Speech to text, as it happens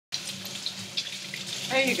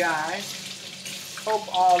Hey you guys, hope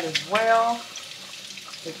all is well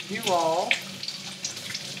with you all.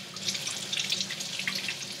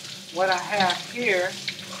 What I have here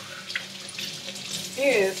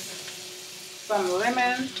is some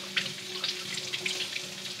lemon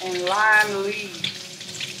and lime leaves.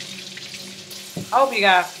 I hope you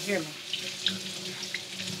guys can hear me.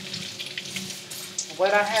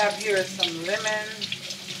 What I have here is some lemon.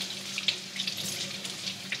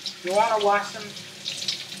 You want to wash them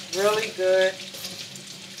really good.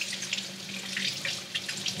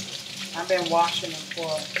 I've been washing them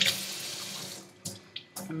for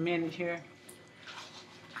a minute here.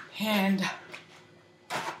 And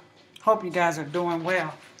hope you guys are doing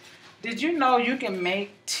well. Did you know you can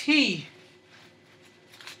make tea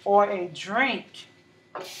or a drink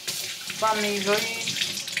from these leaves?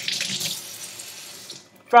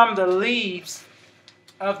 From the leaves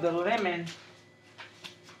of the lemon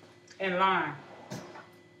and lime.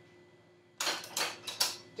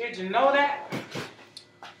 Did you know that?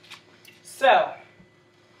 So,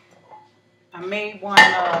 I made one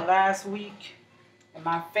last week and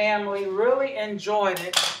my family really enjoyed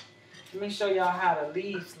it. Let me show y'all how the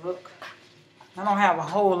leaves look. I don't have a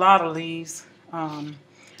whole lot of leaves,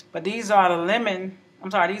 but these are the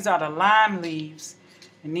these are the lime leaves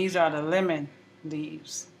and these are the lemon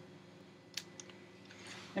leaves.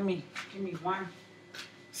 Give me 1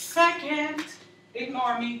 second.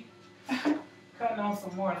 Ignore me. Cutting on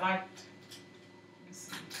some more light. Let's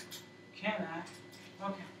see. Can I?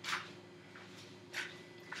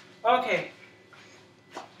 Okay.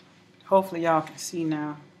 Hopefully y'all can see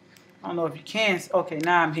now. I don't know if you can. Okay,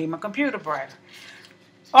 now I'm hitting my computer brighter.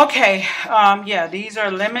 Okay, yeah, these are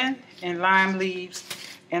lemon and lime leaves,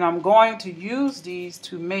 and I'm going to use these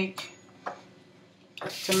to make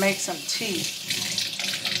some tea.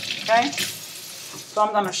 Okay, so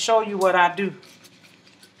I'm going to show you what I do.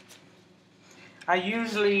 I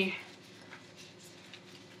usually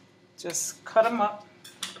just cut them up.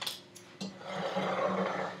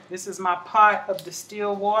 This is my pot of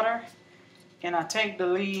distilled water, and I take the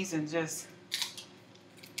leaves and just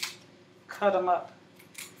cut them up.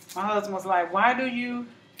 My husband was like, why do you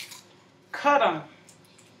cut them?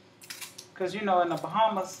 Because, you know, in the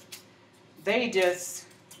Bahamas, they just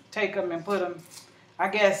take them and put them. I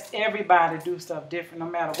guess everybody do stuff different no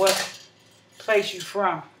matter what place you're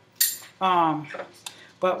from.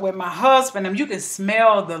 But with my husband, you can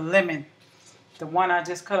smell the lemon. The one I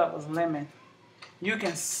just cut up was lemon. You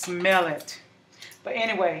can smell it. But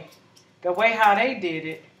anyway, the way how they did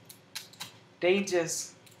it, they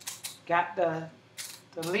just got the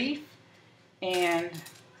leaf and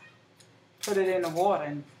put it in the water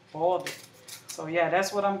and boiled it. So yeah,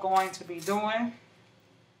 that's what I'm going to be doing.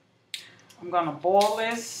 I'm going to boil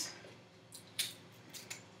this.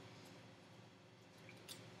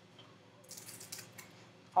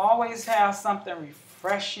 Always have something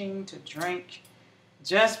refreshing to drink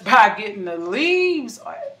just by getting the leaves.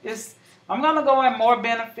 I'm going to go in more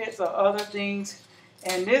benefits of other things.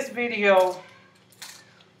 In this video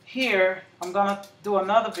here, I'm going to do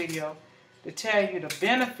another video to tell you the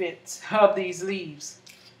benefits of these leaves.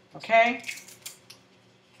 Okay?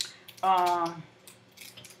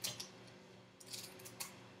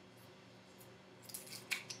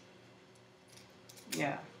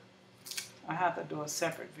 Yeah. I have to do a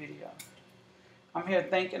separate video. I'm here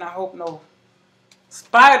thinking, I hope no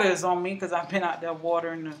spiders on me because I've been out there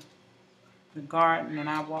watering the garden and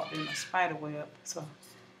I walked in a spider web. So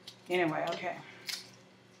anyway, okay.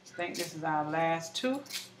 I think this is our last two.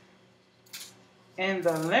 And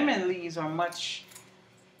the lemon leaves are much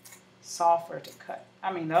softer to cut.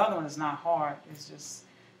 I mean, the other one is not hard. It's just,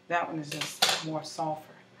 that one is just more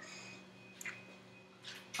softer.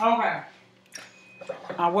 Okay.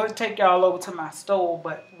 I would take y'all over to my stove,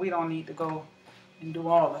 but we don't need to go and do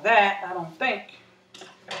all of that, I don't think.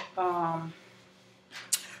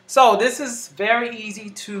 So this is very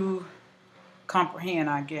easy to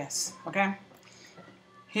comprehend, I guess. Okay?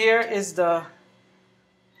 Here is the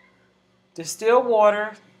distilled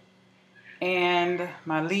water and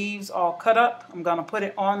my leaves all cut up. I'm going to put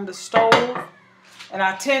it on the stove. And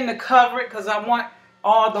I tend to cover it because I want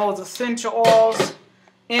all those essential oils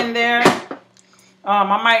in there. I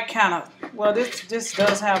might kind of, well, this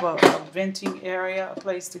does have a venting area, a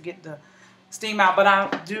place to get the steam out, but I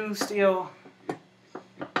do still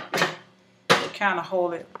kind of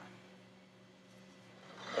hold it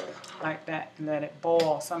like that and let it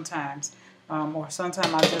boil sometimes. Or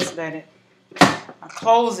sometimes I just I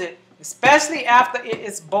close it, especially after it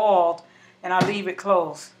is boiled, and I leave it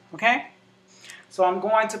closed, okay? So I'm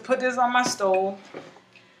going to put this on my stove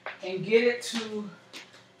and get it to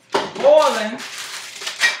boiling.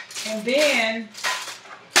 And then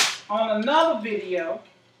on another video,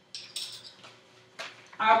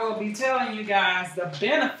 I will be telling you guys the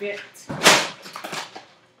benefit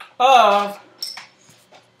of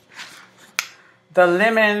the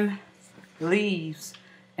lemon leaves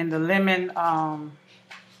and the lemon,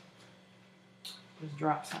 just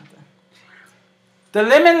drop something. The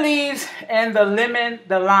lemon leaves and the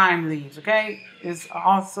lime leaves, okay? It's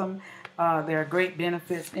awesome. There are great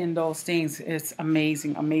benefits in those things. It's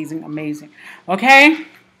amazing, amazing, amazing. Okay?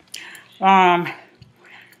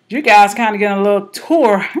 You guys kind of get a little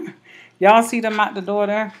tour. Y'all see them out the door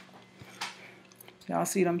there? Y'all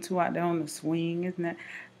see them two out there on the swing, isn't it?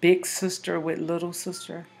 Big sister with little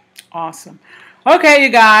sister. Awesome. Okay, you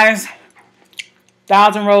guys.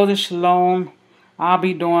 Thousand Roses Shalom. I'll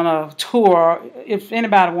be doing a tour. If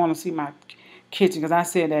anybody want to see my kitchen, because I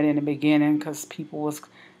said that in the beginning, because people was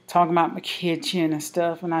talking about my kitchen and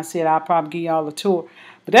stuff, and I said I'll probably give y'all a tour.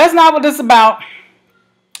 But that's not what this is about.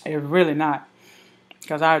 It's really not,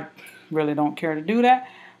 because I really don't care to do that.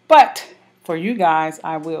 But for you guys,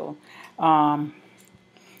 I will.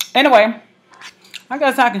 Anyway, I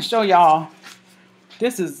guess I can show y'all.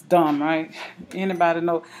 This is dumb, right? Anybody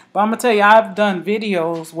know? But I'm going to tell you, I've done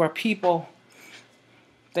videos where people,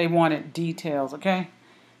 they wanted details, okay?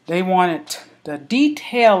 They wanted the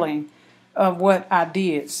detailing of what I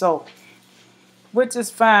did. So, which is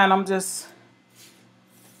fine. I'm just,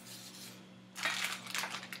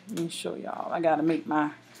 let me show y'all. I got to make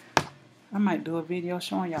my, I might do a video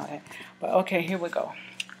showing y'all that. But okay, here we go.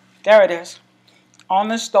 There it is. On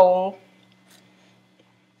the stove.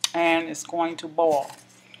 And it's going to boil.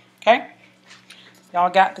 Okay? Y'all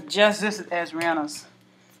got the gist. This is Ezriana's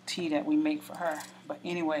tea that we make for her. But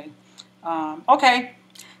anyway, okay.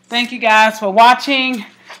 Thank you guys for watching.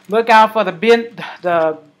 Look out for the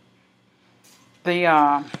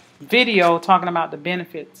video talking about the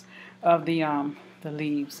benefits of the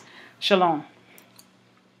leaves. Shalom.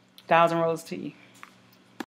 Thousand Roses Tea.